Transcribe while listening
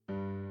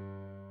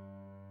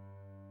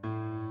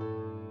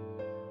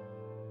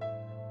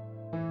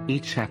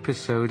Each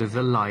episode of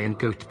the Lion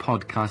Goat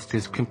podcast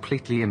is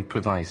completely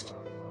improvised.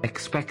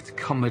 Expect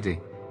comedy.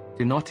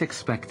 Do not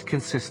expect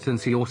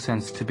consistency or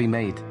sense to be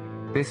made.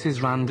 This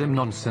is random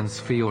nonsense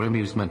for your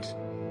amusement.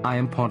 I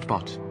am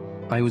Podbot.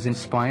 I was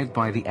inspired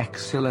by the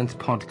excellent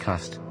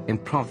podcast,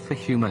 Improv for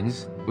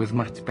Humans, with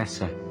Matt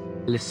Besser.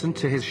 Listen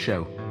to his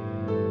show.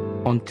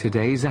 On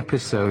today's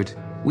episode,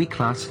 we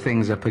class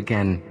things up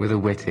again with a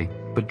witty,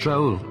 but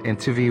droll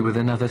interview with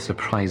another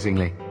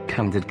surprisingly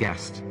candid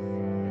guest.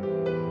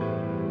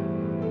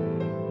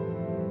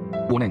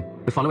 Warning,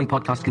 the following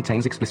podcast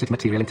contains explicit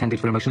material intended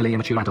for emotionally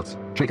immature adults.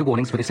 Trigger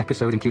warnings for this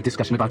episode include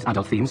discussion about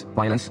adult themes,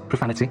 violence,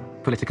 profanity,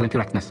 political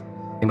incorrectness,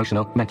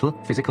 emotional, mental,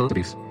 physical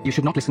abuse. You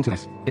should not listen to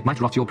this. It might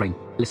rot your brain.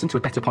 Listen to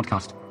a better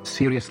podcast.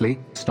 Seriously,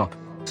 stop.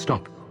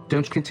 Stop.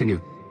 Don't continue.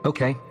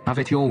 Okay, have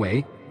it your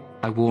way.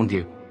 I warned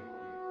you.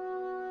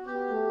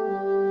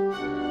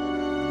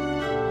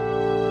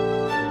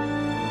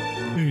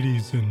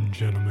 Ladies and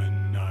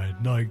gentlemen,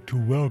 I'd like to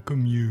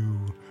welcome you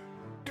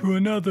to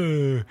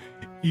another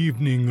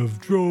evening of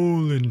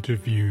droll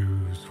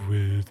interviews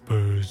with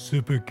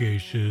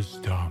Perspicacious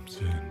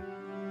Thompson.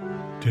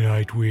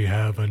 Tonight we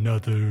have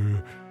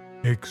another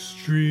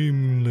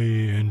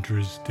extremely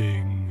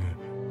interesting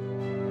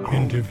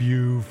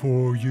interview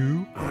for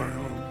you.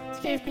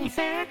 Excuse me,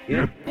 sir?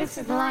 Yeah? This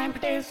is the line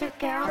producer,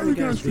 Carol. How you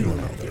guys feeling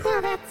out there?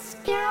 No, that's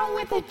Carol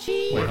with a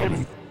G. Wait, how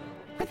many?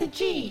 With a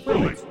G.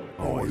 Really?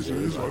 Always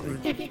is, I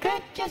think. If you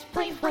could, just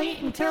please wait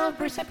until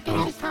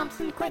Perspicacious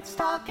Thompson quits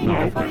talking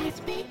No. before you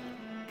speak.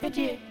 Could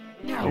you?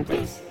 No, Okay.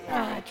 please,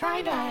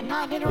 try to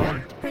not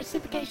interrupt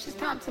Perspicacious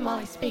Thompson while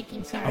he's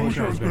speaking, sir. I wish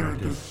I was better at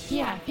this.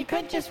 Yeah, if you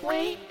could just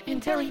wait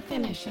until he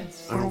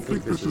finishes. I don't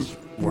think this is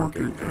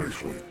working,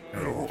 actually,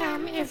 at all.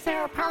 Is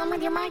there a problem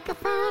with your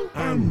microphone?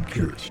 I'm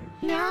curious.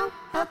 No?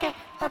 Okay.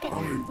 I'd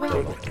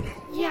Well, like to know.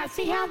 yeah,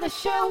 see how the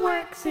show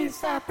works is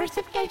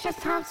Perspicacious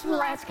Thompson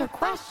will ask a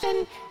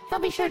question. He'll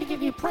be sure to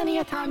give you plenty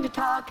of time to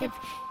talk if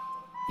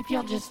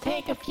you'll just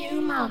take a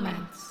few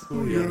moments.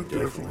 Oh, yeah,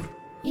 definitely.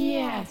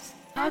 Yes.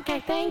 Okay,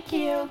 thank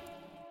you.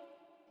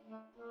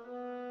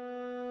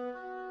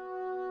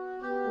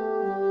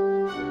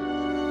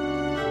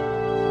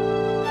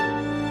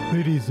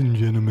 Ladies and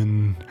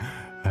gentlemen,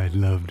 I'd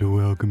love to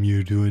welcome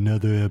you to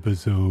another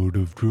episode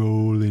of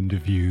Droll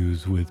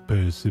Interviews with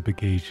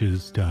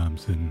Perspicacious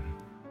Thompson.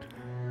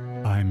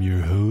 I'm your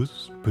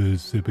host,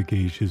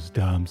 Perspicacious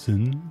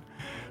Thompson.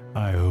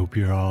 I hope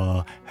you're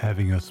all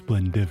having a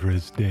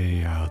splendiferous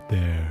day out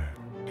there.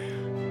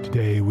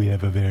 Today we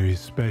have a very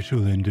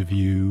special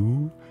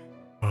interview.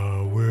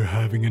 We're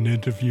having an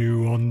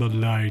interview on the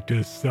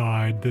lighter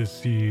side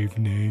this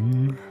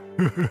evening.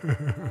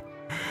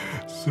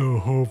 So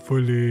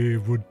hopefully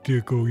it would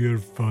tickle your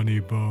funny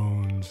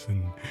bones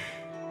and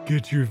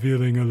get you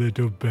feeling a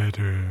little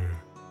better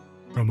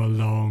from a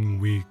long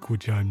week,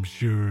 which I'm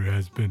sure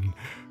has been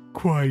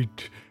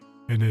quite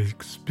an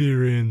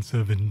experience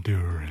of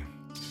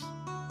endurance.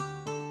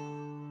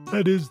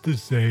 That is to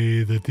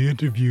say that the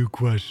interview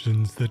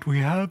questions that we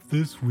have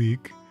this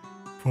week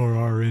for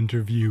our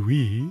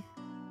interviewee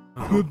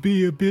will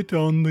be a bit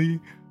on the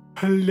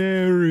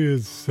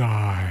hilarious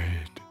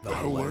side. The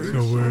hilarious.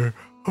 So we're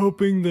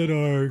hoping that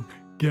our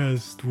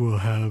guest will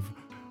have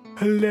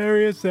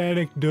hilarious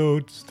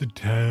anecdotes to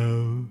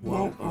tell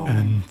Well,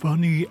 and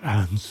funny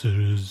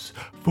answers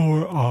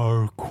for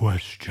our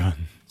questions.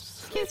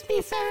 Excuse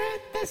me, sir.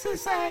 This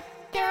is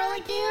Carol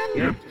again.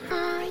 Yep.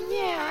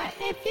 Yeah.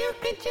 If you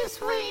could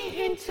just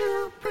wait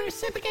until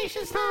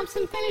Perspicacious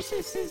Thompson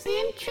finishes his I'm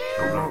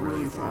intro, not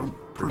really from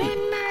pretty.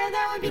 then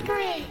that would be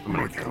great. I'm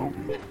an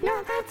accountant.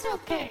 No, that's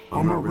okay.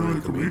 I'm not really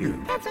a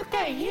comedian. That's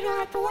okay. You don't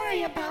have to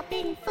worry about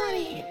being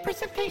funny.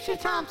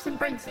 Perspicacious Thompson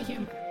brings the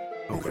humor.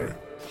 Okay.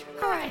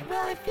 All right.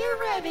 Well, if you're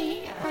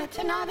ready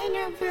to not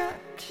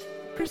interrupt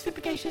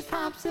Perspicacious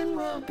Thompson,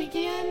 we'll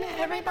begin.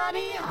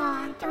 Everybody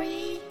on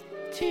 3,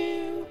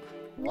 2,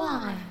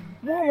 1.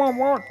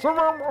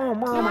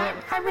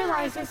 I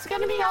realize it's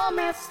gonna be all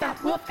messed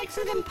up. We'll fix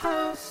it in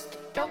post.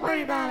 Don't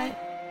worry about it.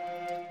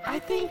 I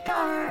think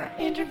our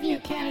interview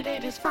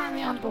candidate is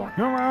finally on board.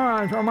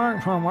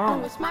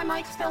 Oh, is my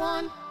mic still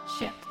on?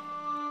 Shit.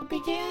 We'll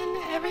begin,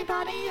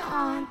 everybody,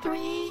 on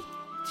 3,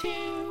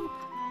 2,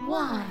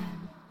 1.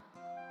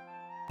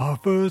 Our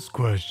first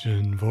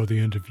question for the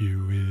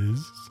interview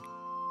is,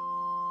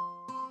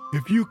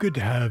 if you could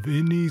have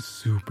any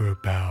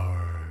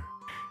superpower,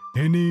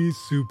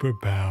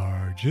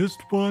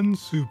 just one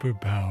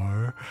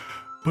superpower,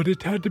 but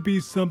it had to be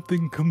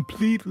something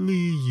completely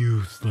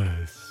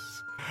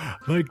useless,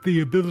 like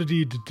the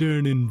ability to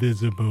turn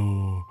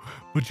invisible,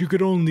 but you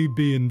could only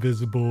be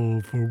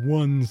invisible for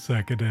 1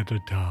 second at a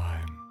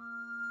time.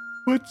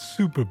 What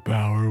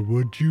superpower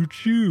would you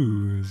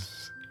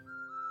choose?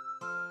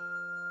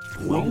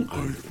 Well,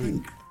 I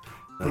think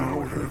that I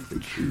would have to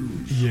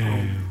choose.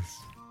 Yes.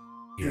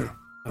 Yeah.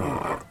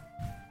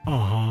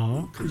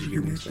 Uh-huh. Could you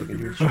give me a second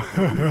here?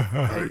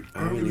 I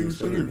haven't even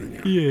said anything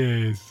yet.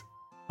 Yes.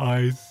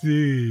 I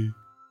see.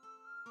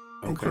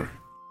 Okay.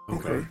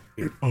 Okay.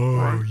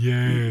 Oh,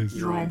 yes.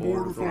 You're on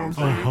board with what I'm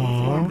saying, with what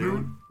I'm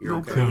doing? You're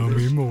okay Tell with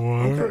this? me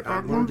more. Okay,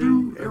 I'm going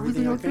to do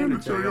everything I can to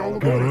tell you all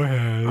about it. Go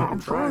ahead. I'm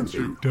trying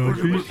to. Don't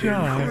be You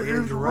shy.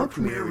 interrupt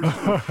me every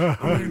time.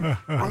 I mean,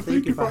 I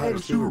think if I had a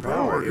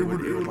superpower, it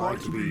would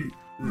like to be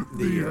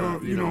the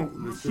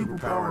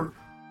superpower,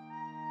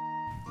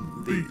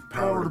 the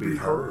power to be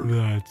heard.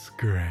 That's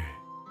great.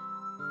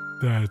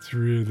 That's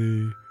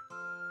really,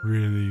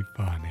 really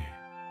funny.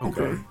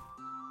 Okay.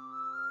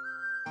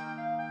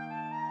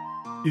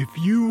 If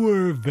you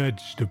were a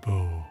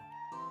vegetable,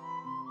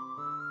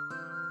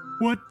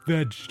 what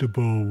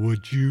vegetable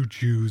would you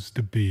choose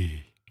to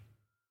be?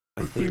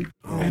 I think.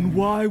 And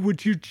why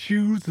would you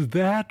choose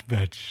that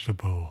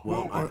vegetable?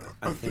 Well,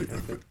 I think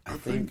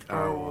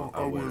I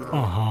would.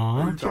 Uh-huh.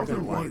 Are you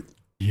talking like?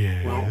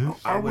 Yes. Well,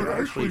 I would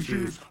actually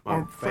choose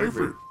my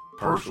favorite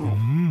personal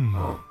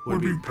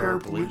would be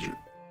paraplegic.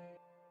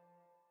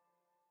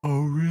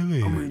 Oh,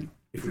 really? I mean,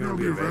 if you're gonna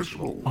be a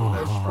vegetable,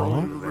 that's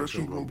probably the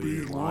vegetable will be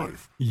in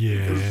life.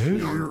 Yes.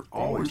 Because, you're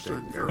always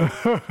taken care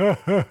of.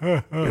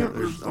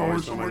 There's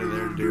always somebody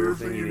there to do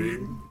everything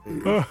you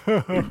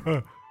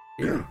need.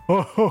 Yeah.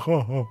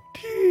 Oh,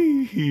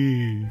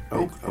 tee.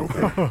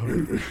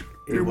 Okay.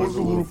 It was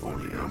a little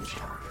funny. I'm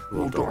sorry. A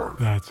little dark.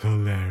 That's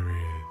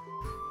hilarious.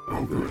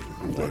 Oh, good.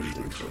 I'm glad you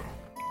think so.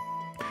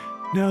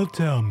 Now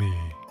tell me,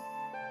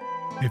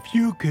 if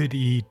you could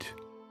eat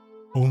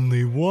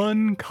only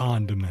one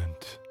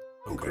condiment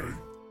Okay.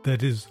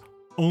 that is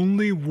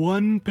only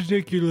one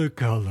particular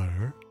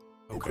color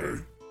Okay.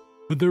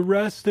 for the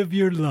rest of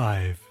your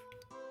life,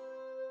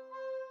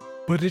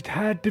 but it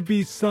had to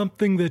be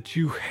something that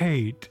you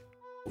hate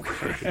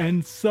Okay.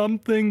 and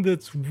something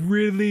that's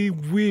really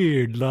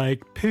weird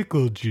like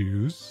pickle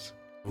juice,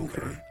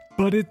 Okay.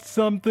 but it's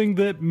something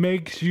that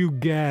makes you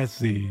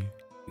gassy.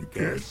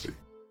 Gassy.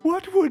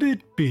 What would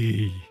it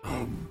be?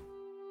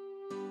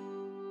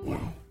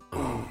 Well,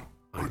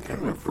 I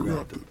kind of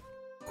forgot the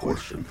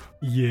question.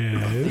 I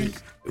Yes? think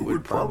it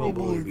would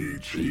probably be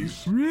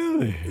cheese.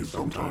 Really? And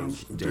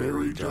sometimes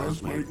dairy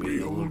does make me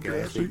a little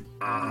gassy.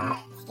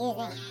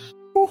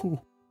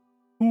 Oh,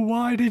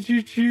 why did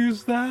you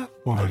choose that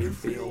I do one?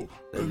 feel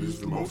that it is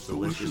the most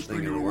delicious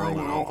thing in the world,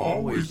 and I'll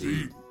always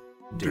eat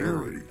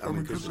dairy. I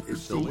mean, because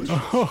it's delicious.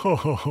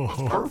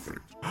 Oh, Perfect.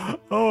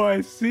 oh,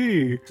 I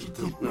see.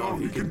 No,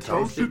 you can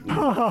toast it and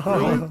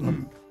grill it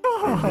and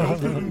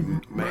melt it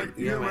and make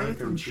mac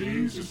and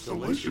cheese. It's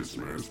delicious,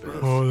 man. It's best.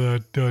 Oh,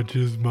 that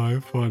touches my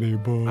funny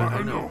bone.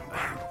 I know.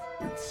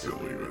 It's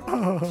silly,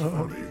 but it's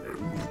funny.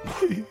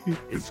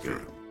 It's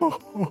good.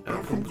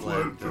 And I'm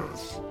glad it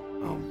does.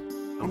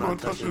 I'm not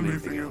touching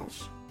anything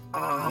else.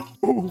 How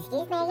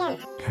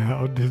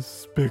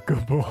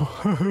despicable.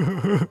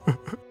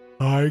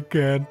 I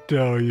can't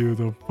tell you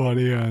the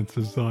funny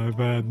answers I've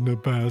had in the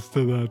past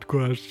to that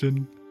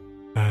question.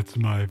 That's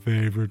my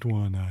favorite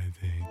one, I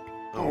think.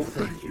 Oh,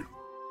 thank you.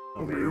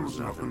 I mean, it was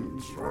nothing.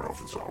 It's right off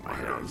the top of my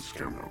head. It's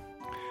kind of...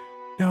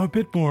 Now, a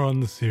bit more on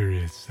the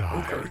serious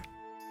side. Okay.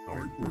 All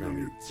right, we're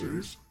gonna get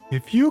serious.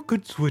 If you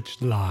could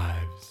switch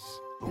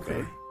lives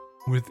Okay.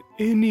 with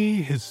any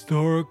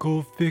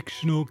historical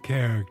fictional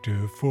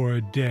character for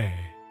a day,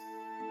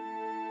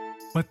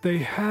 but they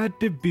had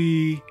to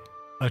be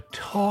a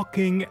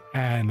talking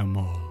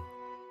animal,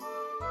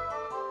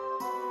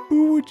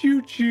 who would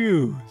you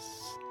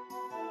choose?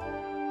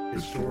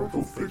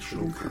 Historical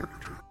fictional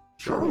character.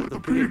 Charlotte the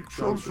Pig.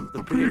 Charlotte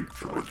the Pig.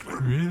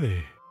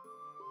 Really?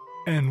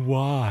 And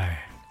why?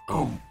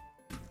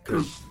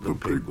 Because the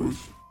pig was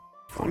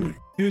funny.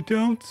 You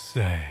don't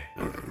say.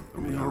 I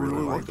mean, I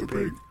really like the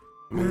pig.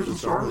 I mean, it was the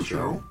star of the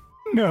show.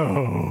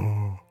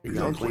 No. He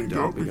got cleaned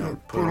up. He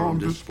got put on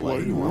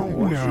display. You want to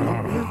watch No.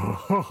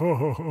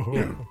 it?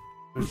 Yeah.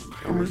 It's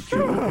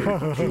cute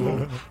little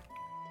pig.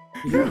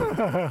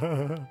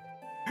 Yeah.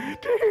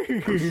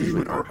 Excuse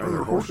me, are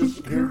there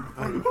horses here?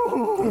 Are there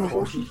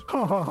horses?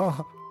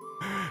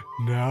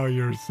 Now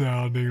you're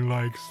sounding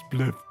like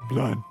Spliff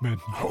Bluntman.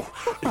 Oh,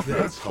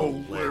 that's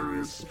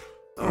hilarious.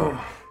 Oh,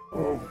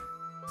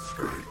 it's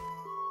great.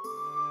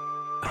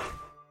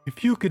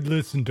 If you could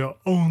listen to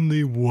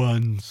only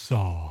one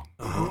song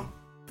Uh-huh.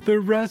 the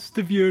rest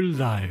of your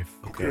life,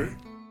 Okay.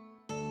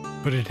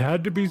 but it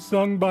had to be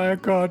sung by a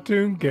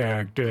cartoon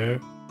character,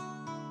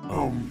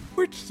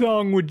 which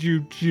song would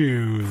you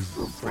choose?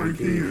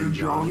 Frankie and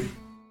Johnny.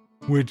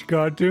 Which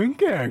cartoon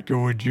character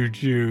would you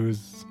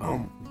choose?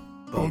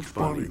 Bugs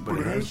Bunny, but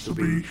it has to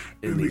be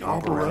in the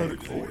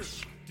operatic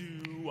voice.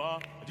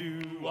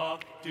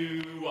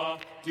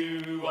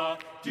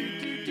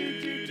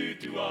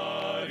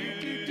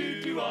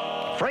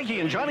 Frankie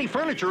and Johnny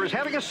Furniture is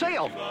having a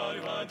sale.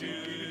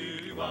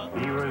 He was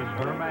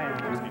her man.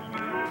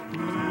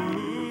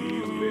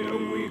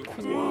 Very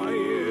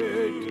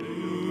quiet.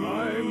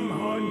 I'm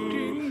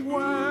hunting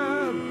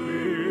rabbits.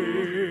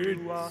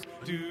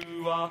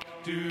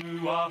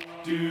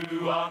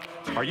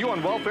 Are you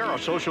on welfare or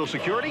Social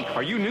Security?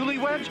 Are you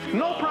newlyweds?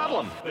 No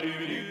problem. I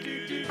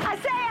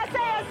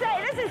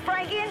say, this is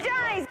Frankie and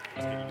Johnny's.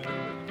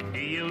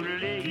 Kill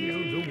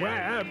the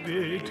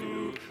rabbit.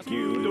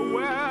 cue the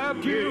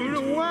wabbit, cue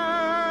the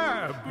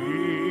wabbit.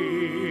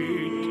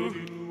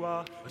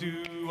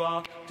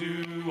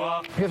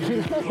 Have you seen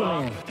the special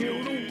man?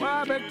 Cue the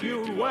wabbit,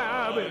 cue the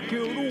wabbit,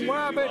 cue the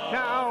wabbit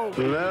now.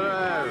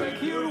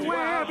 Cue the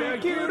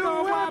wabbit, cue the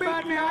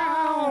wabbit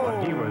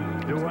now. He was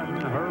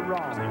doing her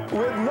wrong.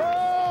 With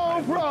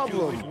no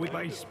problem. With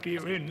my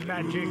spirit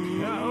magic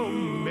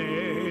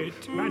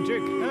helmet,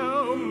 magic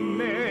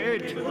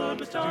helmet. Love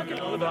was talking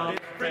all about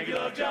it. Frankie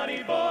loved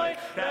Johnny Boy.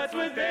 That's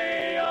what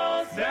they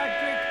all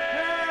say.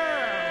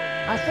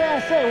 I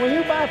say, when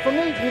you buy from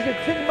me, you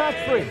get chicken box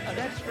free.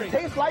 That's free.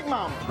 Tastes like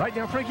mama. Right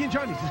now, Frankie and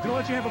Johnny's is going to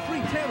let you have a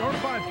free 10 or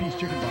 5-piece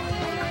chicken box.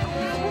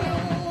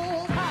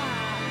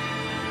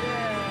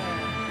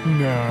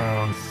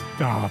 No,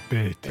 stop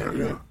it.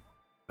 Yeah.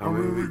 I'm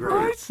really great.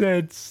 I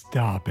said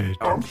stop it.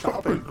 I'm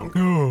stopping.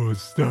 No,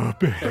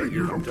 stop it. Hey,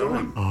 I'm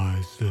done.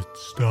 I said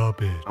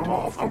stop it. I'm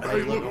off.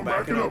 Hey, look, I'm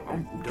backing up.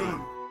 I'm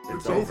done.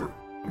 It's over.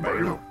 I'm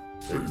backing up.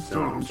 It's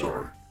done. I'm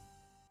sorry.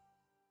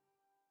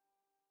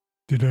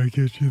 Did I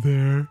get you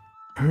there?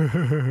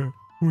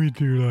 We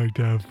do like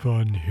to have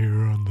fun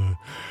here on the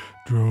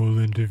Droll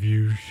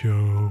Interview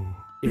Show.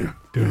 Yeah.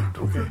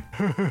 Don't we?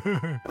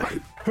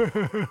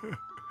 Okay.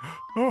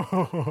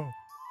 Oh,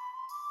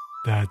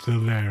 that's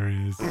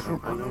hilarious.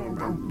 I know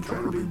I'm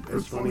trying to be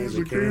as funny as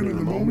I can in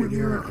the moment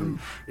here, and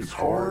it's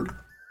hard.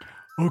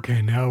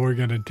 Okay, now we're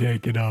gonna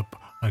take it up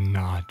a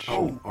notch.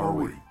 Oh, are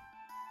we?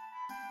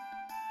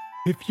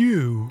 If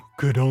you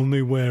could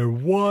only wear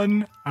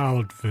one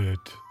outfit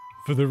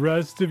for the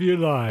rest of your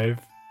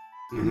life,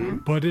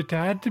 but it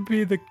had to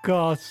be the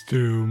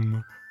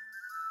costume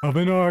of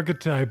an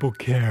archetypal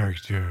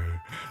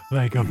character,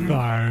 like a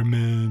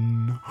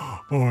fireman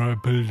or a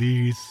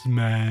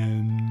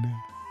policeman,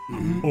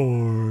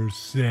 or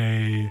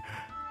say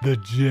the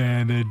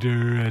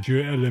janitor at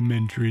your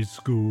elementary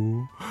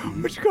school,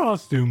 which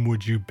costume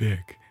would you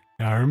pick?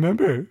 Now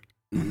remember,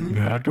 you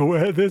have to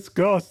wear this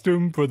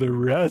costume for the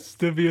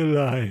rest of your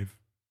life.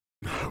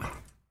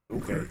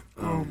 Okay.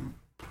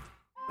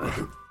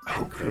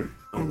 Okay.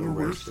 On the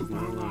rest of my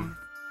life,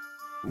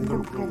 I'm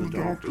gonna put on the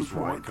doctor's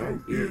white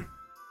coat. Yeah.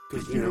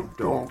 Because,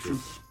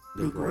 doctors,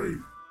 they're great.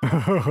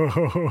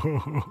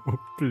 Oh,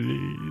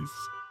 please.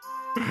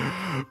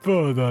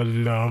 For the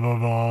love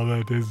of all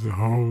that is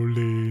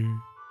holy.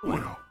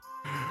 Well.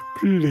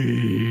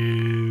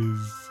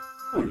 Please.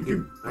 I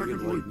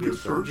can be a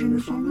surgeon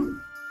or something?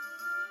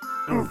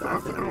 I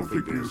don't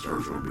think being a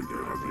surgeon would be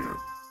good. I think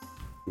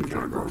we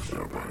kind of grossed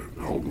out by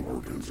holding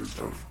organs and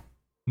stuff.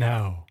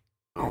 Now,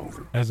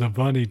 okay. As a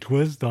funny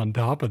twist on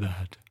top of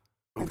that.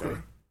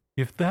 Okay.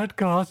 If that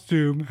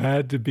costume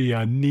had to be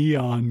a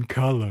neon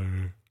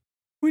color,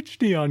 which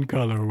neon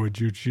color would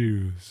you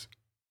choose?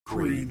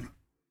 Green.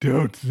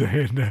 Don't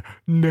say no.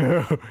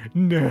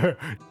 No.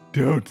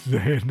 Don't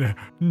say no.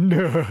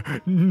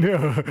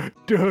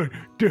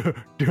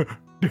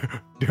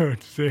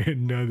 Don't say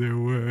another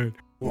word.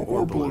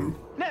 Or blue.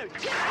 No.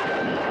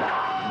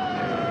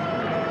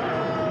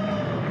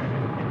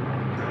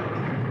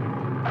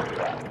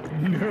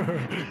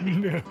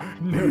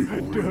 No,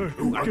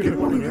 I get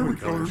one in every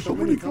color, so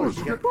many colors.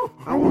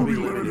 I won't be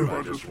limited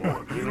by just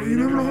one. You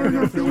never know how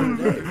you're feeling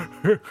today.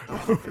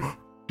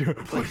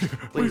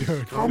 Please,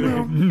 calm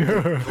down.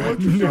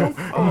 Collect yourself.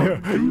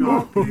 Do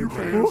not pee your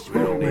pants. I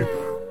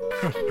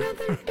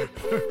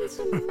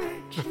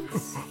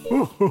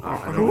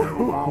don't have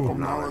a mop of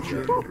knowledge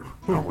yet.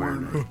 I'm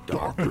wearing a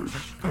doctor's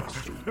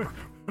costume.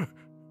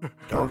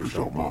 Doctors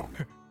don't mop.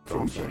 That's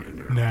what I'm saying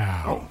there.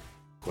 Now,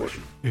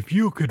 question. If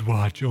you could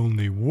watch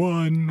only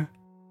one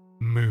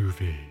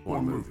movie.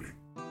 One movie.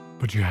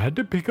 But you had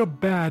to pick a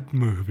bad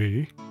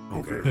movie.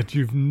 Okay. That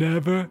you've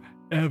never,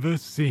 ever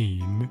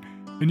seen.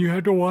 And you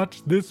had to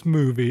watch this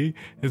movie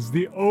as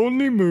the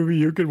only movie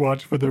you could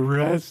watch for the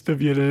rest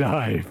of your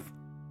life.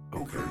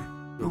 Okay.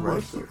 The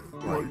rest of it.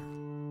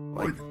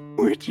 Like.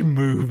 Which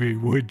movie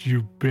would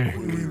you pick?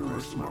 What do you mean the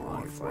rest of my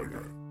life?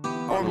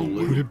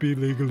 Would it be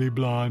Legally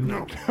Blonde?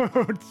 No.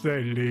 Don't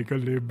say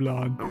Legally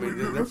Blonde. I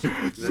mean, that's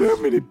so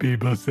many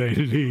people say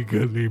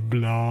Legally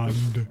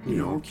Blonde.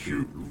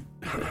 Cute.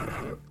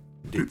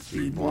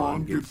 Ditzy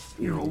blonde gets,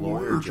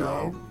 lawyer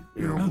job.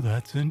 Oh,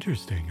 that's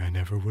interesting. I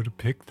never would have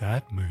picked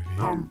that movie.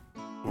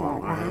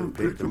 Well, I haven't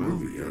picked the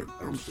movie yet.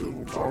 I'm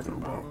still talking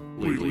about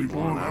Legally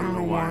Blonde. I don't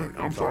know why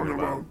I'm talking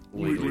about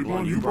Legally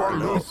Blonde. You brought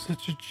it up. It's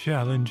such a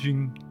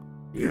challenging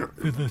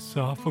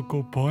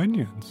philosophical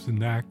poignance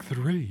in Act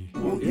 3.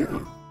 Well, yeah.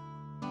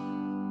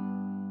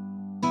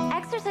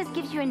 Exercise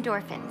gives you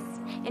endorphins.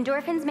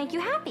 Endorphins make you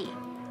happy.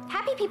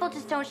 Happy people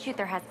just don't shoot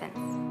their husbands.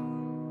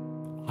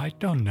 I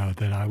don't know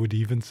that I would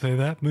even say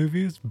that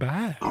movie is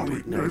bad. I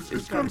mean,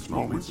 it's got its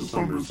moments. It's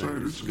something to say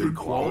it's good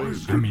quality.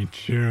 It's good. I mean,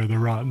 sure, the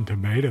Rotten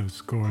Tomatoes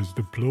score is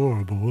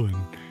deplorable,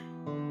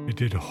 and it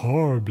did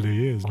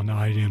horribly on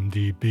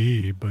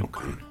IMDb, but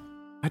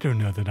I don't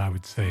know that I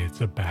would say it's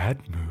a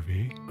bad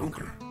movie.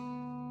 Okay.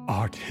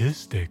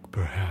 Artistic,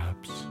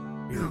 perhaps.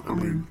 Yeah, I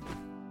mean,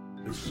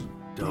 it's a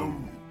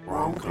dumb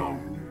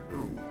rom-com.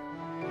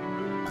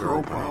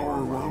 girl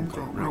power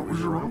rom-com. Now,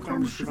 is it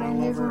rom-com? Is she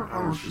gonna love her? I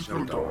don't know, she's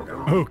gonna dog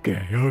out.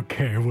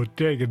 Okay, we'll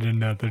take it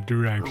another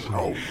direction.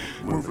 Oh,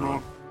 moving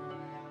on.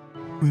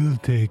 We'll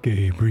take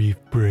a brief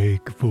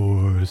break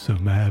for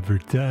some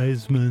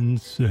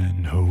advertisements,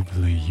 and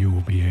hopefully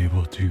you'll be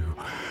able to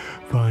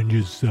find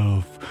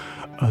yourself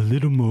a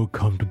little more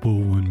comfortable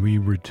when we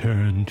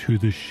return to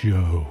the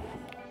show.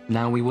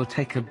 Now we will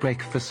take a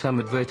break for some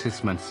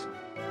advertisements.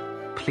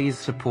 Please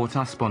support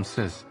our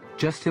sponsors.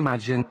 Just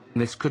imagine,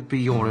 this could be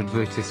your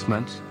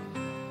advertisement.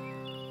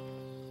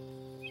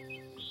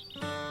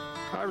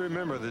 I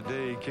remember the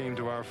day he came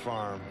to our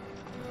farm,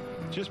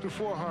 just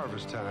before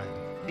harvest time.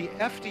 The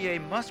FDA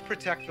must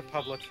protect the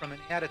public from an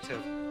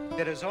additive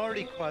that has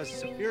already caused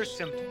severe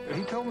symptoms.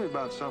 He told me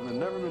about something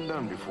that never been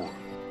done before.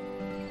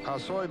 How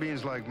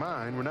soybeans like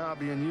mine were now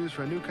being used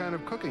for a new kind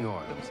of cooking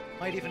oil.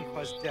 Might even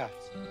cause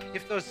deaths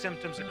if those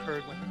symptoms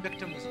occurred when the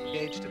victim was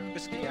engaged in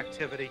risky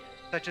activity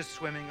such as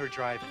swimming or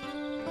driving.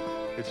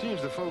 It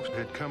seems the folks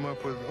had come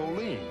up with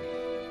Olean,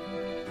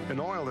 an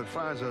oil that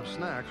fries up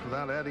snacks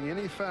without adding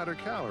any fat or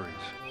calories.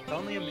 It's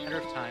only a matter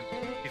of time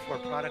before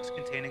products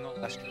containing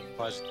olestra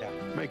cause death.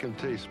 Make them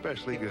taste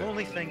especially good. The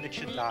only thing that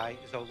should die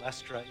is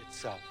olestra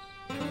itself.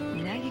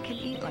 Now you can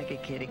eat like a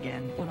kid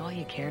again when all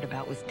you cared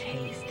about was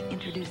taste.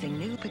 Introducing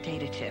new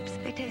potato chips.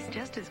 They taste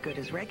just as good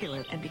as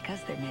regular, and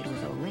because they're made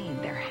with Olean,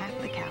 they're half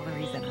the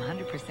calories and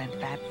 100%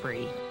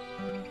 fat-free.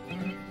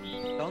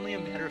 It's only a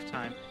matter of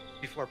time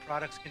before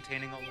products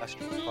containing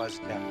olestra cause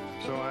death.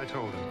 So I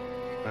told him,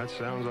 that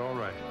sounds all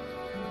right.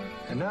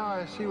 And now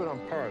I see what I'm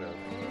part of,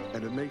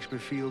 and it makes me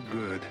feel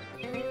good.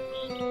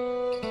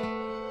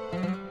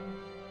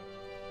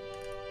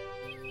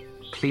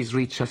 Please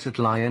reach us at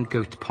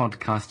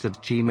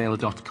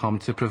liongoatpodcast@gmail.com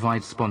to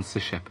provide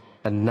sponsorship.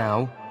 And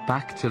now,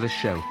 back to the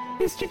show.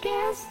 Mr.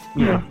 Guest?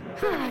 Yeah.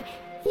 Hi.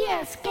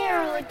 Yes,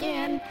 Carol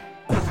again.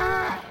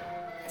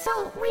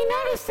 So we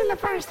noticed in the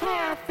first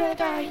half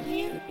that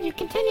you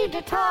continued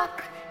to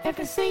talk at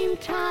the same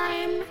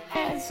time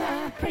as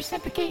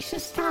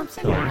Precipitacious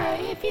Thompson.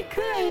 If you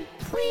could,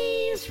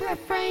 please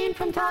refrain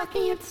from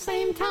talking at the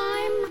same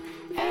time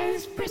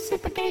as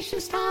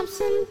Precipitacious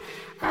Thompson.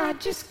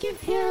 Just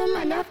give him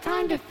enough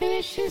time to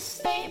finish his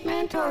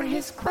statement or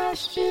his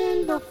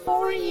question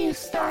before you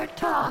start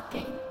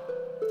talking.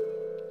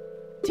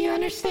 Do you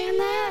understand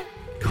that?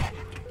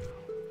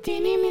 Do you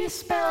need me to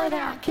spell it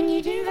out? Can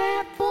you do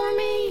that for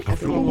me? I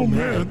feel a little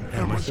mad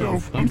at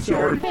myself. I'm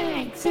sorry.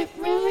 Thanks. It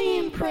really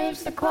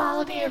improves the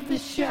quality of the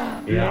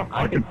show. Yeah,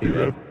 I can do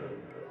that.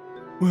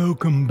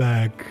 Welcome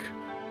back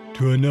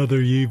to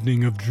another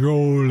evening of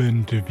Droll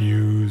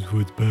interviews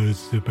with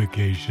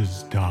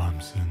Precipitacious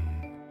Thompson.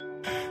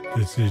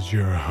 This is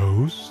your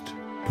host,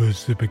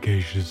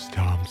 Precipitacious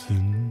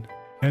Thompson,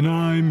 and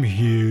I'm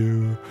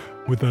here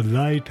with a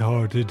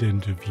light-hearted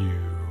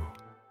interview.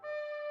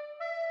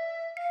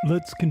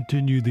 Let's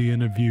continue the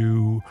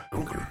interview.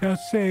 Okay. Now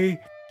say,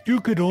 you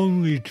could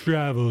only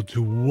travel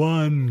to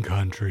one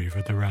country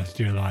for the rest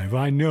of your life.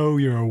 I know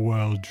you're a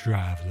world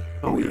traveler.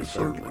 Oh, yes,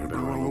 certainly. I've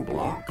been around the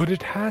block. But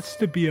it has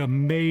to be a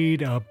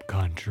made-up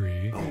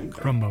country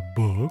from a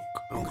book,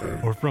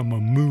 or from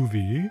a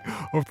movie,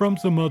 or from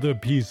some other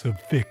piece of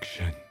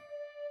fiction.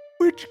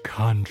 Which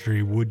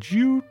country would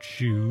you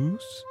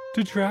choose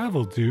to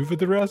travel to for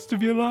the rest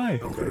of your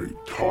life? Okay,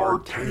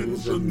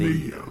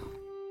 Tanzania.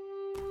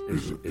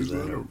 Is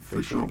that a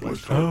fictional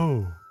place?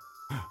 Oh.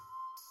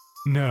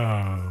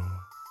 No.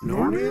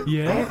 Narnia?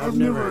 Yeah. I've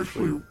never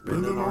actually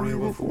been to Narnia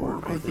before.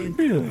 I think.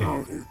 Really?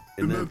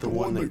 Isn't that the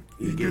one that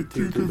you get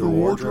to through the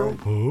wardrobe?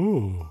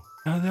 Oh.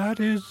 Now that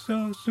is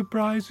a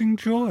surprising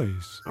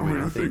choice. I mean,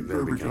 I think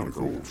that'd be kind of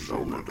cool to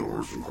open the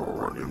doors and crawl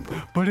right in.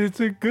 But it's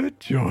a good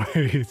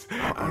choice.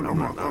 I'm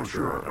not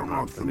sure. I'm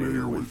not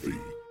familiar with the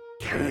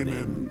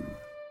canon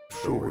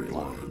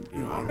storyline. You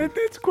know, and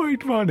it's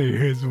quite funny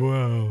as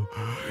well.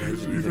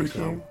 You think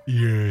so?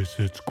 Yes,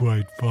 it's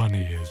quite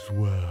funny as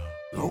well.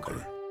 Okay.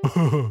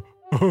 No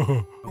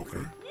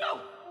Okay.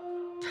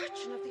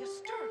 touching of the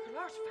historical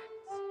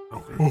artifacts.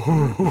 Okay.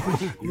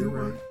 You're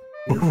right.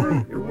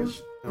 It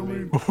was, I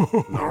mean,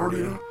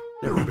 Narnia.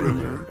 Never been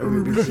there.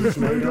 Everybody's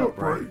made up,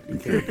 right? You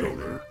can't go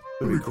there.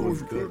 It'd be cool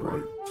if you could,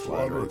 right?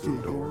 Slide right through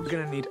the doors. We're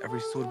gonna need every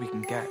sword we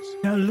can get.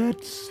 Now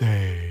let's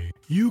say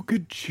you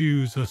could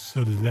choose a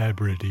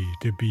celebrity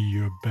to be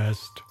your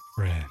best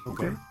friend.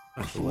 Okay.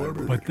 A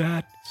celebrity. But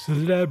that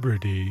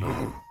celebrity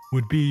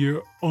would be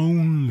your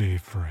only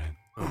friend.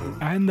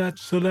 And that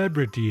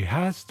celebrity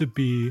has to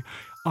be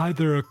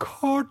either a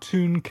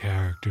cartoon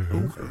character.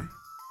 Okay.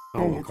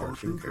 Oh, a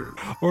cartoon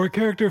character. Or a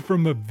character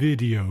from a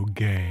video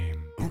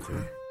game.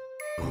 Okay.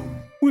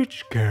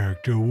 Which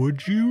character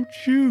would you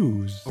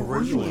choose?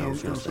 Originally, I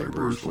was going to say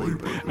Bruce Lee,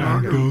 but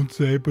and don't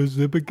say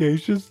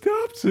Precipitacious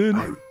Thompson.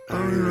 I don't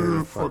know who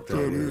the fuck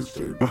that is,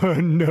 dude.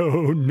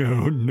 No.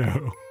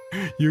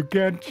 You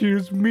can't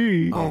choose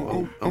me.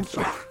 Oh, I'm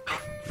sorry.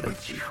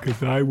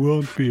 Because I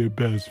won't be your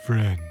best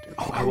friend.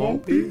 Oh, I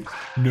won't be?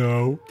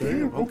 No.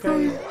 Damn,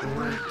 okay.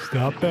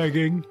 Stop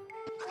begging.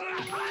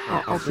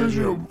 I'll send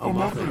you a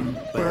muffin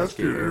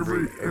basket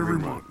every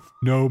month.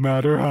 No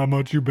matter how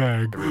much you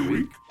beg. Every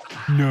week?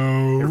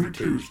 No. Every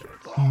Tuesday?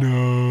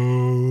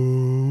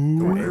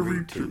 No. Or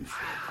every Tuesday?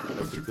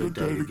 That's a good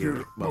day to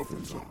get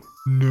muffins on.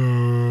 No.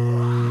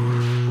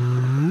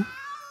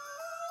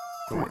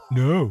 Come on.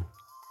 No.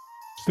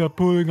 Stop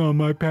pulling on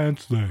my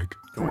pants leg.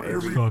 Come on,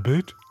 every... Stop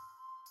it.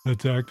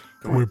 Let's act.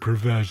 We're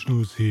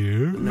professionals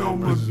here. No,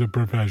 this is a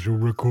professional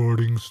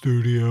recording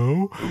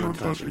studio. I'm not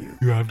touching you.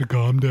 You have to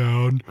calm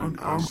down.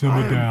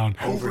 Simmer down.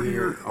 Over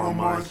here on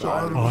my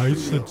side of I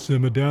said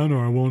simmer down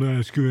or I won't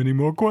ask you any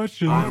more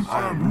questions.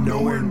 I'm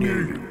nowhere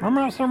near you.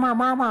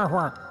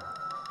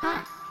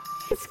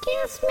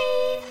 Excuse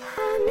me,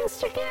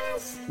 Mr.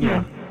 Gas?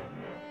 Yeah.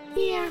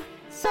 Yeah,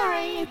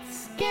 sorry,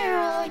 it's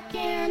Carol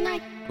again.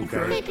 I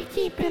hate to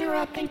keep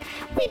interrupting.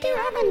 We do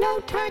have a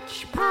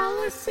no-touch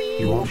policy.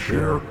 You won't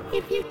share?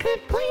 If you could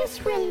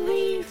please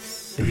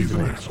release... He's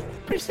an asshole.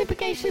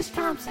 Precipitacious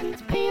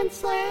Thompson's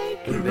pants leg.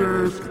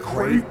 There's a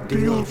great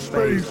deal of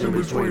space in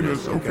between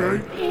us,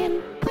 okay?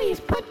 And please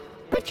put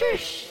your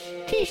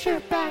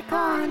t-shirt back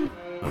on.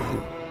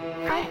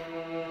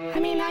 I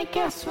mean, I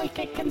guess we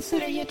could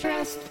consider you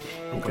dressed.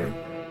 Okay.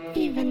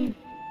 Even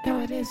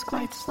though it is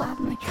quite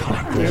slovenly.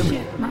 Damn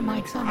shit, my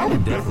mic's on. I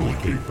would definitely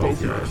keep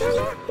focused. No,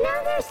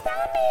 there's no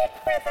need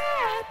for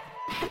that.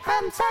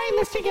 I'm sorry,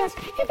 Mr. Guest.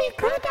 If you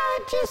could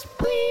just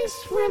please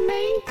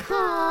remain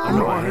calm. I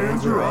know my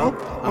hands are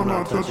up. I'm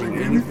not touching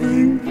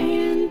anything.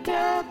 And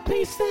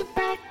please sit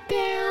back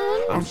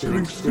down. I'm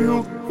sitting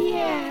still.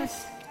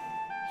 Yes.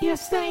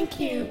 Yes, thank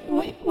you.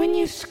 When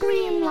you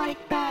scream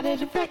like that,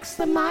 it affects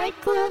the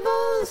mic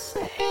levels,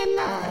 and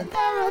that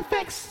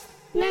affects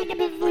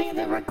negatively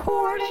the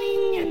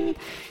recording,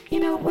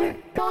 and, we're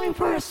going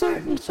for a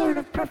certain sort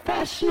of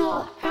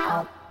professional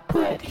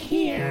output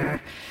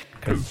here.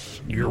 Because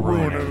you're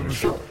ruining the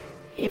show.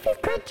 If you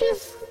could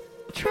just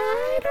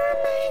try to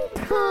remain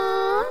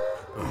calm,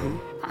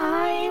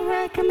 I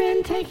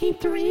recommend taking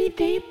 3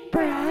 deep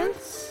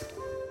breaths.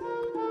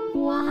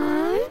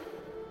 1,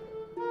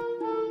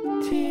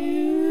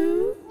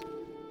 2,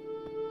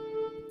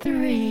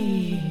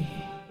 3.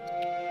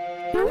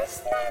 Now,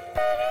 isn't that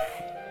better?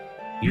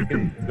 You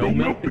can go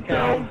milk the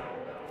cow.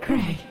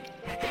 Great.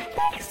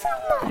 Thanks so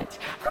much.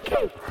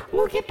 Okay,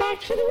 we'll get back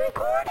to the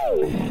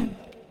recording then.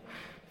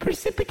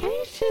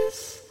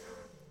 Precipitacious.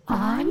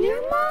 On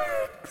your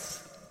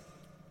marks.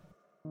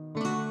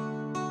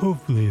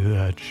 Hopefully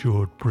that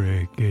short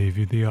break gave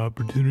you the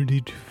opportunity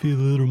to feel a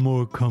little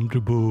more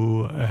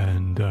comfortable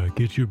and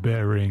get your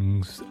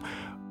bearings.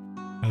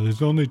 Now,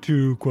 there's only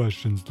 2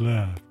 questions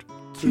left.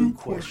 2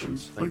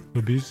 questions? So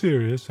be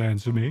serious,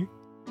 answer me.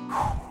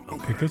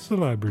 Okay. Pick a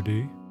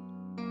celebrity.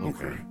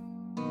 Okay.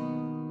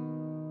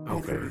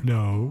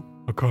 No,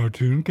 a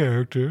cartoon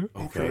character.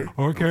 Okay.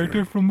 Or a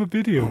character from a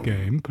video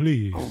game,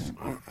 please.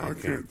 I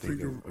can't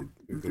think of...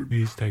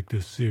 Please take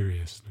this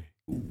seriously.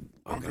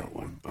 I got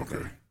one.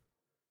 Okay.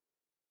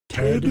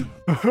 Ted?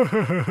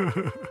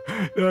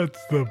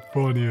 That's the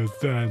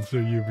funniest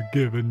answer you've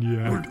given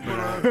yet.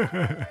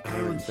 I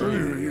haven't said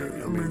it yet.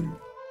 I mean...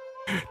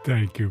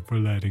 Thank you for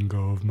letting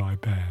go of my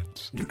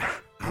pants.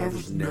 I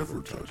was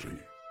never touching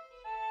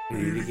you.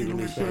 You can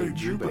only say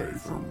Jubei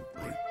from,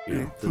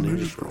 the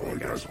Ninja Scroll,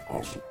 that's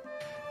awesome.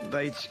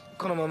 第一、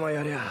このまま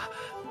やりゃ、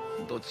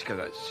どっちか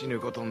が死ぬ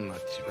ことになっ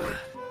ちま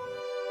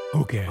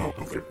う。Okay.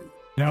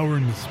 Now we're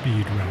in the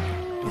speed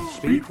round. The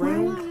speed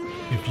round?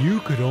 If you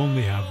could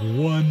only have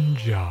one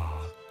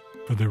job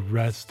for the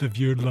rest of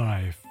your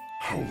life,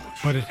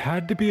 but it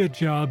had to be a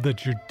job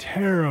that you're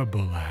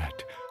terrible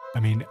at.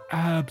 I mean,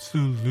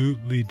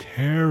 absolutely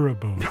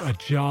terrible. A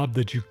job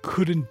that you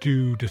couldn't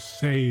do to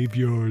save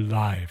your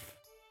life.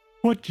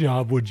 What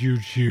job would you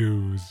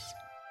choose?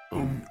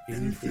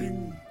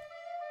 Anything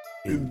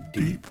in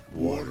deep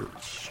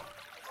waters.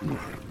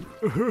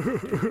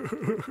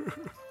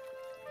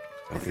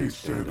 I can't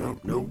stand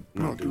up. Nope,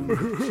 not doing this.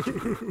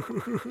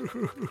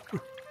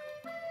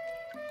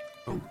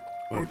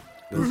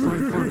 That's not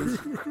fun.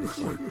 It's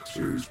like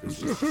serious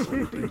business.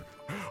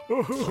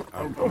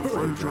 I'm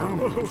afraid of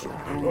drowning. I'm sorry.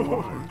 I don't know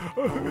why.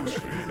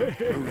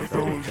 I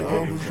fell in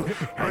job.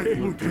 I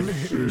look,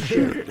 this is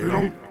shit,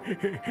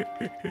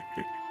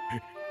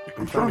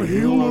 I'm trying to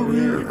heal over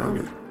here.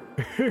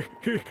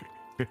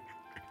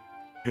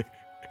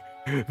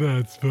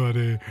 That's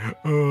funny.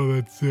 Oh,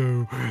 that's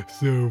so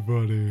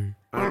funny.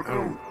 I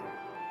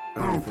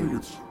don't think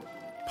it's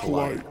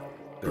polite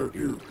that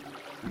you're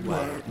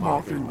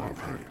mocking my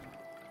pain.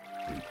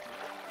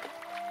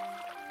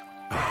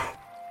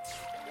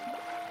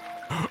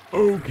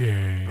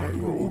 Okay.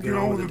 We'll get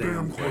on with the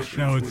damn questions.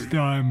 Now it's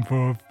time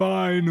for a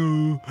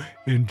final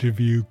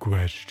interview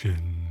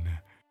question.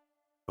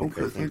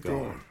 Okay, thank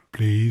God.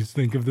 Please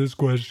think of this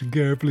question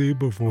carefully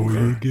before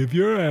you give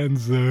your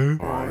answer.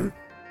 Alright.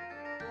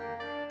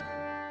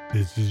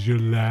 This is your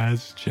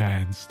last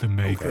chance to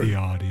make the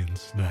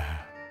audience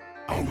laugh.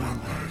 Oh, my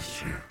last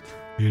chance.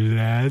 Your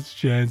last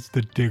chance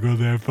to tickle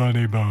their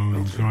funny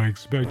bones, so I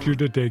expect you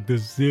to take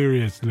this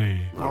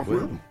seriously. I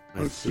will.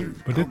 Let's see.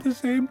 But at the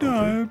same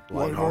time...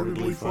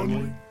 Lightheartedly,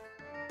 funny,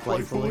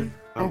 playfully.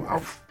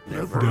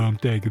 Never.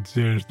 Don't take it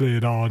seriously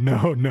at all.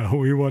 No,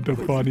 we want a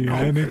funny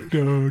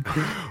anecdote.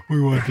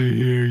 We want to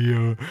hear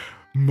your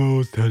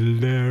most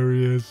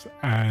hilarious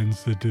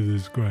answer to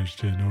this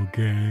question,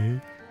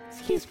 okay?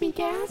 Excuse me,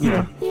 Gaz?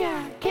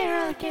 Yeah,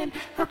 Carol again.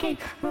 Okay,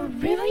 we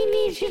really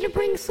need you to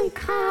bring some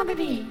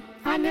comedy.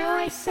 I know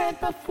I said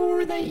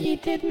before that you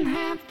didn't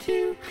have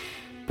to,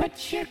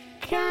 but you're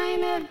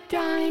kind of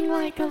dying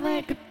like a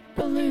lead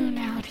balloon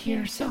out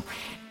here, so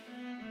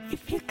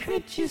if you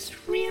could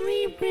just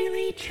really,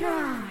 really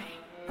try,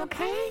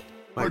 okay?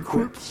 Like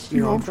quips,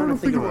 I'm trying to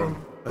think of a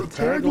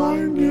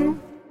tagline,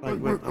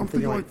 I'm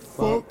thinking like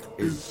fuck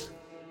is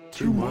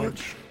too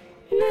much.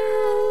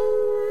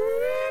 No,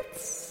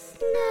 that's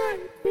not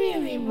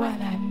really what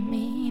I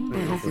mean.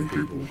 I don't think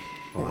people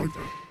are like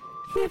that.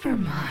 Never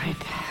mind.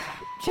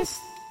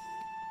 Just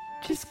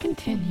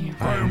continue.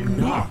 I am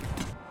not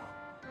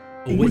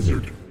a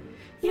wizard.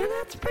 Yeah,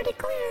 that's pretty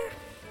clear.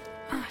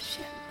 Oh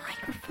shit,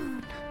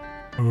 microphone.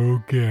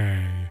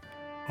 Okay.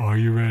 Are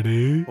you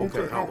ready? Okay,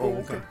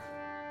 okay.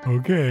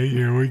 Okay,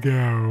 here we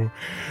go.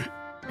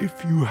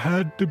 If you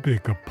had to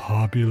pick a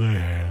popular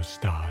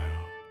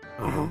hairstyle,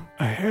 a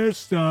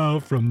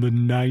hairstyle from the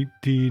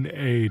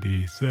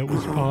 1980s that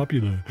was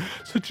popular,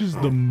 such as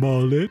the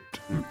mullet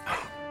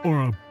or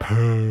a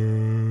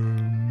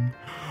perm,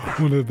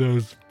 one of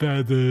those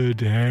feathered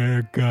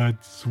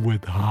haircuts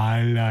with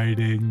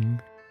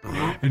highlighting,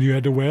 and you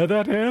had to wear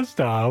that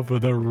hairstyle for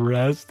the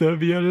rest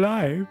of your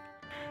life.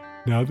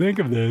 Now think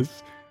of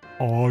this.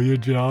 All your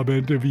job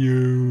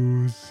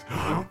interviews,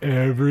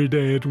 every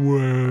day at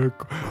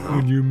work,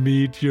 when you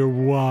meet your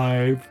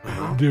wife,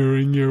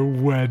 during your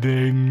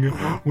wedding,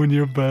 when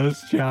your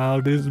first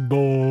child is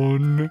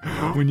born,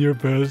 when your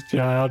first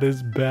child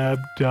is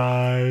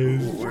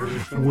baptized,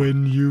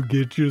 when you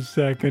get your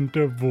second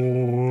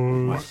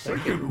divorce,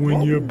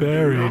 when you're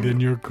buried in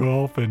your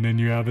coffin and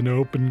you have an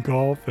open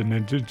coffin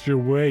and it's your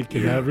wake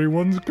and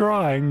everyone's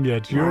crying,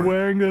 yet you're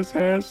wearing this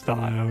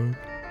hairstyle.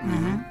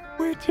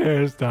 Which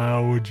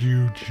hairstyle would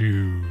you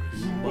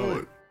choose?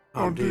 Mullet.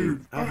 Oh,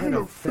 dude, I had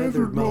a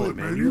feathered mullet,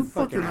 man. You're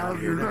fucking out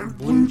here. That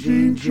blue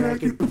jean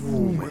jacket.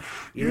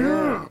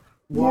 Yeah.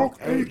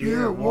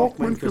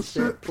 Walkman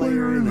cassette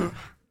player in the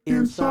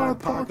inside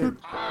pocket.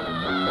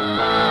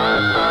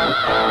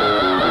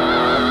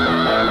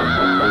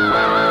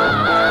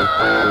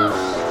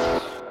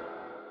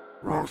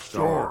 Rock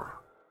star.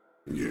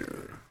 Yeah.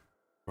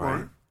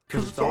 Right?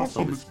 Because it's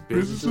awesome. It's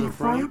business in the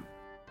front,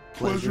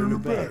 pleasure in the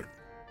back.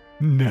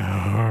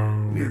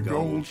 No. Your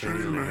gold chain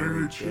and a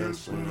hairy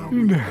chest. No.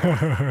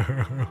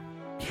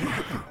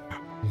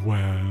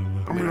 Well.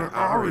 I mean,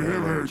 I already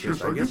have a hairy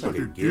chest. I guess I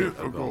could get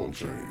a gold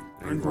chain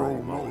and grow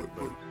a mullet,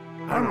 but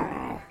I don't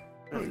know.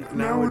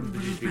 Now it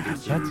would just be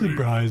considered. That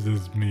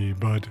surprises me,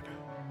 but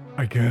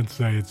I can't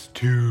say it's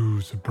too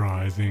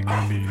surprising.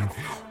 I mean,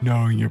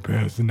 knowing your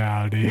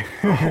personality.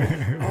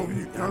 I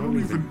don't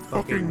even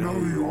fucking know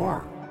who you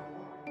are.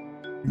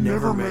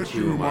 Never met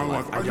you in my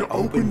life. I just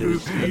opened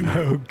this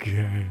email.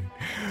 Okay.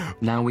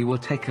 Now we will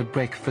take a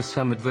break for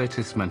some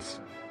advertisements.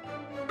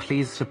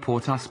 Please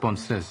support our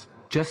sponsors.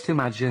 Just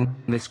imagine,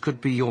 this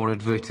could be your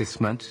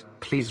advertisement.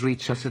 Please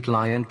reach us at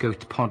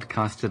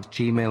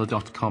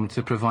liongoatpodcast@gmail.com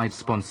to provide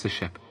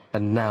sponsorship.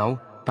 And now,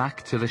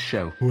 back to the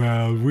show.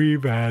 Well,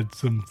 we've had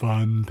some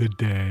fun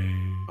today.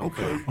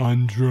 Okay.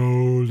 On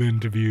Droll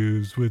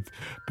interviews with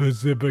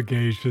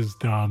Pacificacious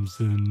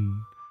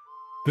Thompson.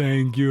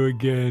 Thank you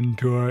again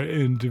to our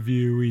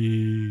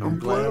interviewee. I'm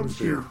glad I was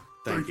here.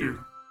 Thank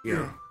you.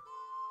 Yeah,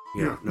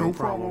 no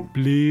problem.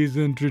 Please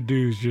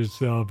introduce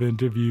yourself,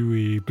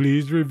 interviewee.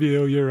 Please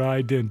reveal your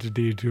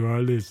identity to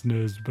our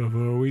listeners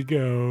before we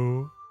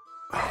go.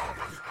 Oh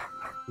my God.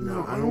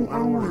 No, I don't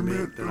want to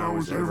admit that I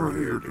was ever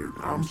here, dude.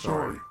 I'm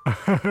sorry.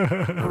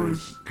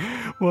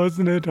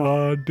 Wasn't it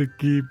hard to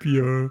keep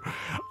your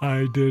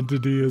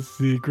identity a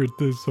secret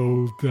this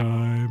whole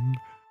time?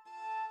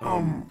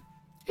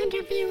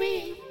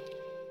 Interviewee,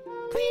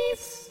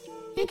 please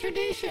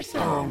introduce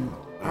yourself.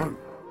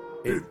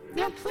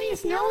 No,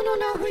 please, no one will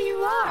know who you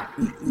are.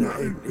 No,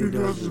 it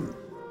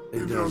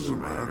doesn't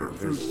matter.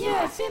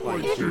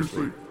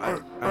 Seriously, I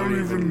don't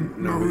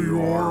even know who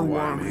you are,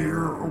 why I'm here,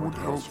 or what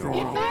the hell's going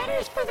on. It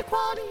matters for the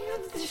quality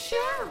of the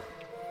show.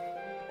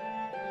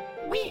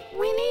 We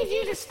need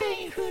you to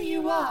say who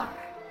you are.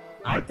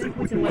 I think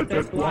we can let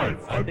that slide.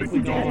 I think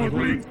we can all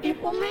agree. It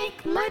will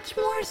make much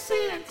more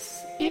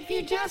sense if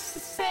you just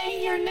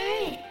say your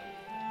name.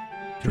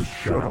 Just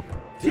shut up.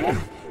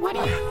 What do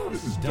you...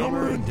 This is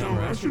dumber and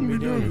dumber. I shouldn't be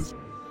doing this.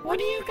 Why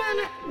do you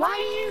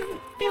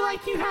feel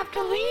like you have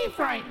to leave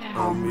right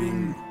now? I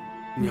mean,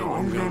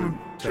 I'm gonna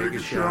take a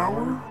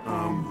shower.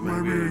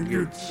 Maybe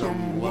get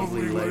some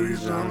lovely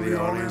ladies out of the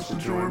audience to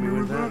join me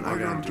with that. I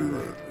gotta do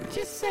that.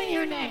 Just say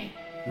your name.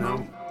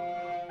 No.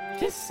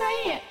 Just say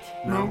it.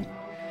 No.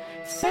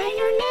 Say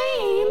your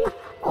name,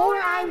 or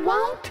I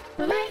won't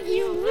let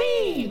you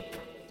leave.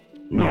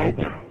 No.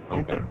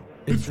 Okay.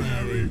 It's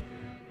Harry.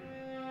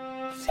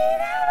 See,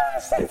 that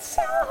wasn't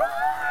so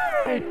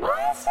hard,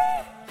 was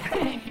it?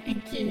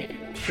 Thank you.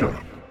 Shut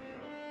up.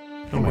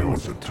 Nobody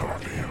wants to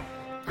talk to you.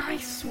 I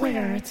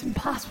swear it's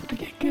impossible to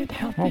get good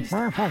help these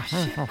days. Oh,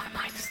 shit, my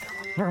mic's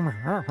still on.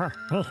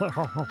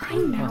 I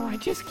know, I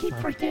just keep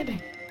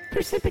forgetting.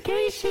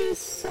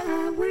 Perspicacious,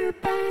 we're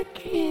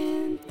back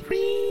in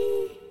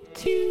 3,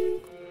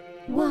 2,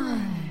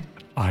 1.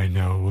 I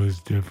know it was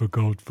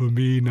difficult for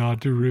me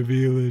not to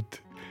reveal it,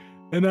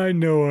 and I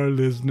know our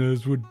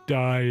listeners were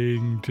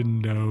dying to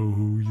know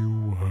who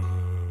you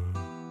were.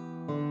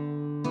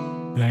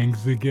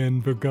 Thanks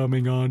again for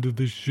coming on to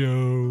the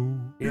show.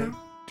 Yeah.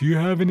 Do you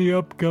have any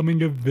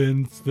upcoming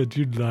events that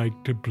you'd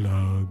like to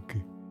plug?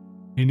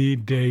 Any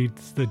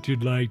dates that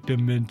you'd like to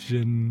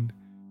mention?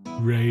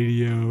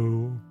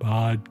 Radio,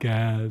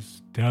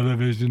 podcasts,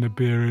 television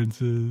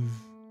appearances?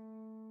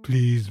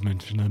 Please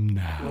mention them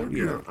now.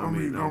 Yeah, I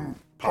mean, I'm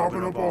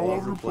popping up all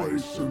over the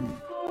place and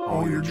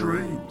all your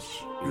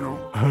dreams, you know?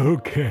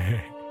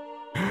 Okay.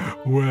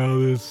 Well,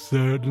 this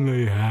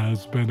certainly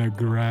has been a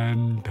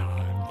grand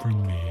time for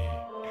me.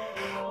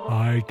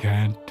 I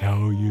can't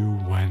tell you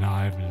when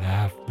I've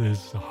laughed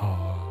this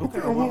hard.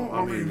 Okay, well,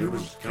 I mean, it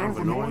was kind of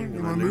annoying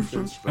and a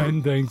nuisance.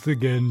 And thanks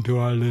again to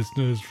our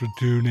listeners for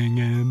tuning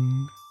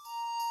in.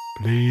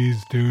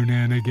 Please tune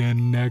in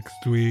again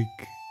next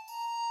week.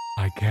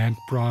 I can't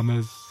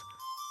promise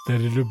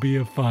that it'll be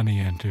a funny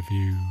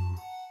interview,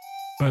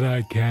 but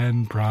I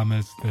can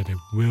promise that it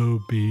will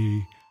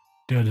be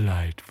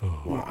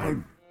delightful. Well,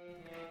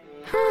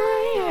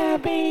 Hi,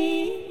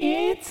 Abby.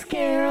 It's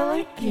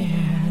Carol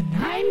again.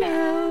 I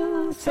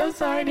know. So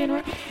sorry to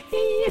interrupt.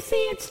 You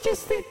see, it's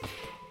just that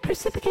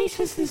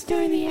Perspicacious is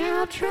doing the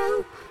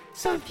outro.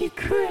 So if you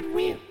could,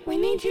 we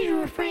need you to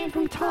refrain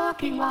from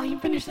talking while he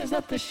finishes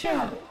up the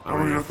show.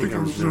 I mean, I think I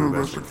was doing the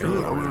best I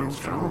could. I mean, I was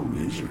kind of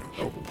amusing.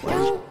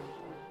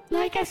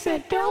 Like I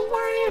said, don't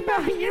worry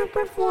about your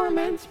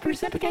performance.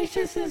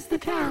 Perspicacious is the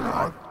talent.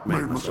 I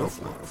made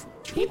myself laugh.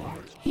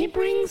 He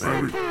brings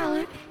the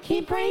talent.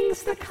 He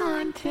brings the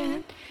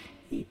content.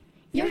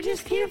 You're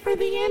just here for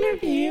the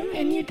interview,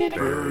 and you did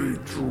very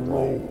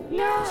droll.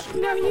 No,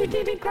 you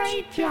did a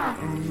great job.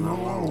 There's not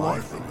a lot of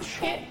life in the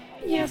show.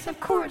 Yes, of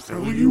course.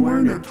 And were you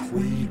wearing a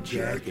tweed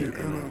jacket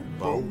and a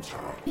bow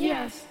tie?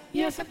 Yes,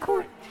 of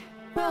course.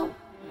 Well,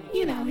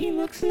 you know, he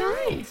looks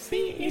nice.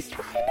 He's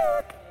trying to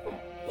look...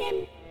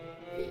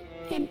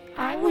 And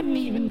I wouldn't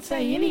even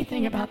say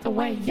anything about the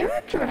way you're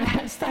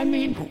dressed. I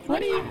mean, what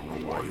do you... I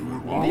don't know why you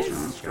would want to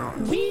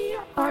disguise. We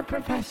are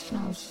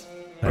professionals.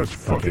 That's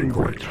fucking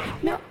great.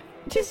 No,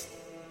 just...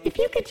 If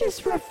you could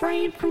just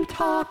refrain from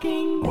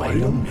talking...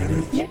 Wait a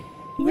minute. Yeah,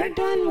 we're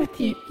done with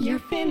you. You're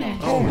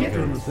finished. Oh my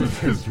goodness,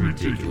 this is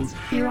ridiculous.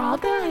 You're all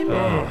done.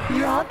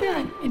 You're all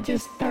done. In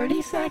just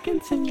 30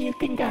 seconds and you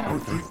can go. Oh,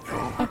 thank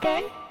God.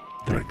 Okay?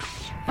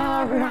 Thanks.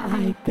 All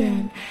right,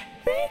 then.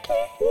 Thank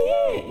you.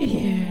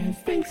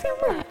 Yes, thanks so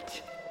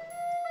much.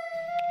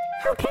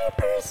 Okay,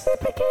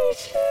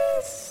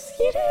 Perspicacious,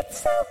 you did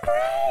so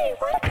great.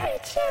 What a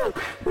great show.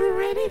 We're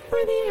ready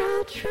for the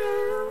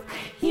outro.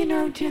 You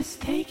know, just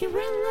take it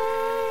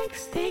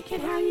relax. Take it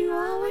how you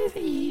always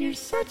eat. You're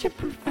such a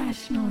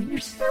professional. You're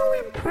so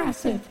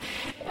impressive.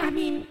 I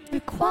mean,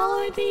 the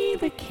quality,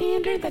 the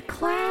candor, the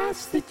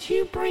class that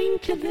you bring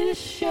to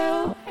this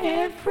show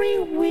every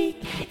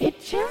week, it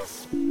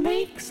just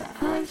makes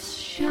us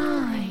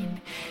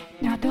shine.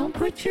 Now don't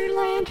put your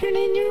lantern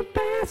in your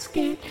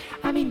basket.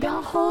 I mean,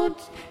 don't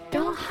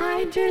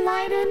hide your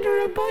light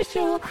under a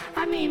bushel.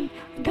 I mean,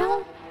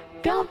 don't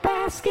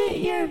basket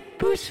your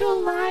bushel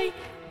light.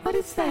 What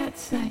does that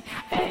say?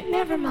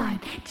 Never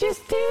mind.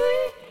 Just do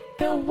it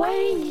the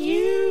way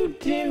you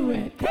do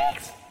it.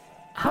 Thanks.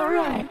 All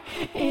right.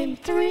 In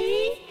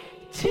 3,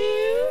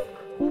 2,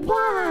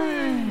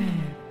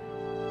 1.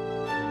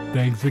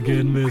 Thanks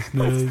again,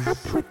 listeners.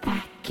 What's up with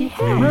that? Please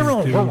tune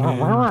in to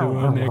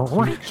our next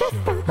week's show.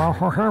 And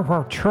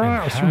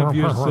have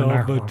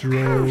yourself a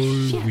droll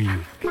week.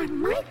 My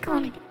mic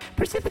on it.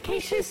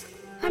 Perspicacious.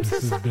 I'm so sorry.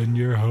 This has been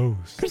your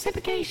host.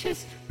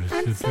 Perspicacious.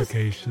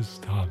 Perspicacious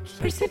Thompson.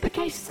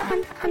 Perspicacious.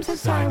 I'm so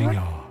sorry. Signing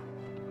off.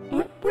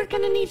 We're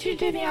gonna need you to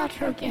do the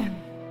outro again.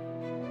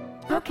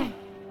 Okay.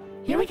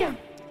 Here we go.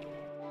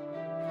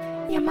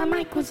 Yeah, my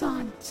mic was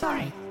on.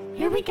 Sorry.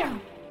 Here we go.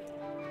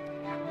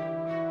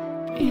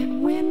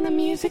 And when the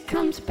music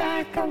comes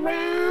back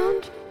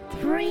around,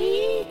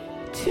 3,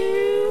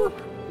 2,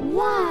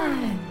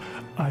 1.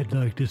 I'd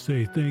like to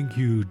say thank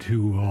you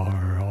to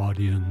our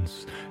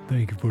audience.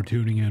 Thank you for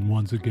tuning in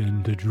once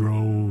again to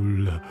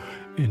Droll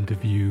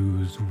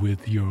Interviews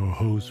with your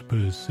host,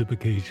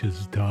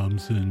 Perspicacious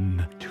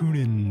Thompson. Tune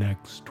in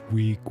next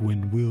week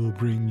when we'll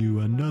bring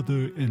you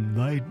another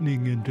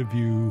enlightening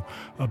interview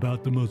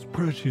about the most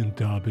prescient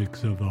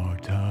topics of our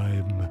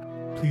time.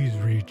 Please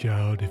reach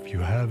out if you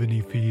have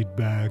any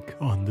feedback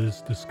on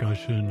this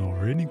discussion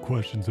or any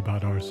questions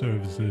about our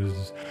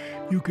services.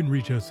 You can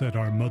reach us at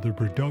our mother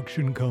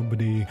production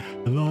company,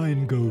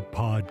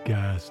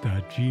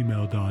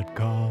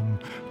 liongoatpodcast@gmail.com.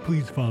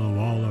 Please follow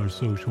all our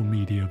social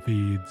media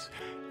feeds.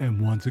 And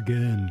once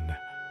again,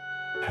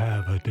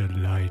 Have a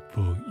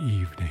delightful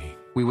evening.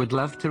 We would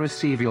love to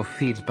receive your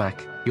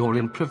feedback, your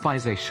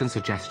improvisation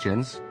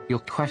suggestions, your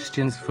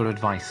questions for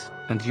advice,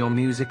 and your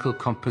musical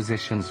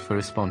compositions for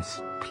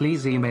response.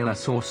 Please email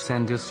us or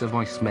send us a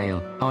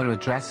voicemail. Our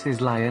address is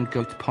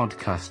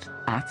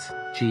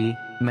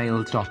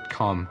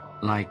liongoatpodcast@gmail.com.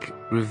 Like,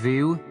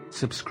 review,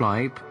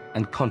 subscribe,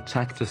 and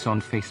contact us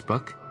on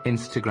Facebook,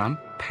 Instagram,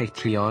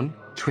 Patreon,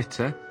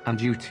 Twitter, and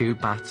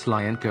YouTube at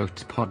Lion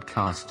Goat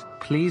Podcast.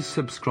 Please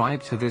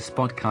subscribe to this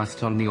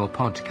podcast on your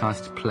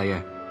podcast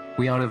player.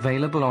 We are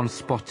available on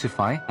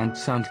Spotify and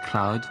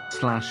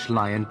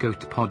SoundCloud/Lion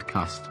Goat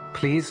Podcast.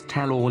 Please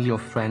tell all your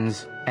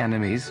friends,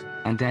 enemies,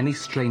 and any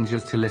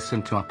strangers to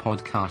listen to our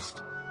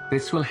podcast.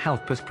 This will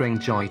help us bring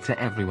joy to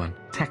everyone.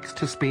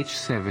 Text-to-speech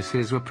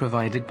services were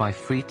provided by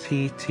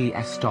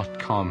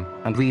freetts.com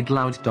and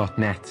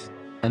readloud.net.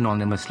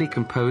 Anonymously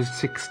composed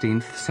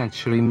 16th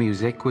century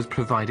music was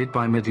provided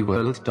by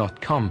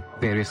midiworld.com.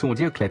 Various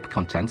audio clip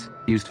content,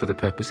 used for the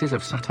purposes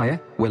of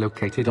satire, were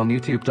located on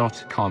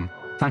youtube.com.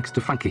 Thanks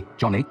to Frankie,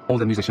 Johnny, all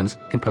the musicians,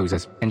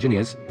 composers,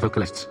 engineers,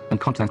 vocalists, and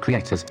content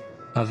creators.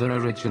 Other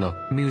original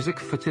music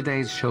for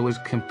today's show was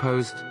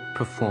composed,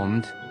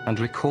 performed, and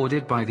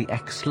recorded by the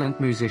excellent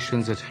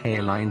musicians at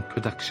Hairline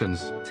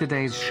Productions.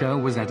 Today's show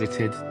was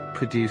edited,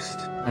 produced,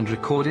 and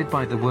recorded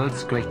by the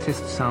world's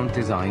greatest sound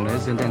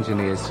designers and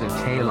engineers at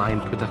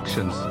Hairline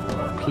Productions.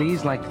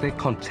 Please like their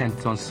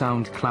content on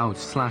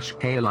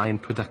SoundCloud/Hairline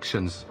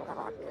Productions.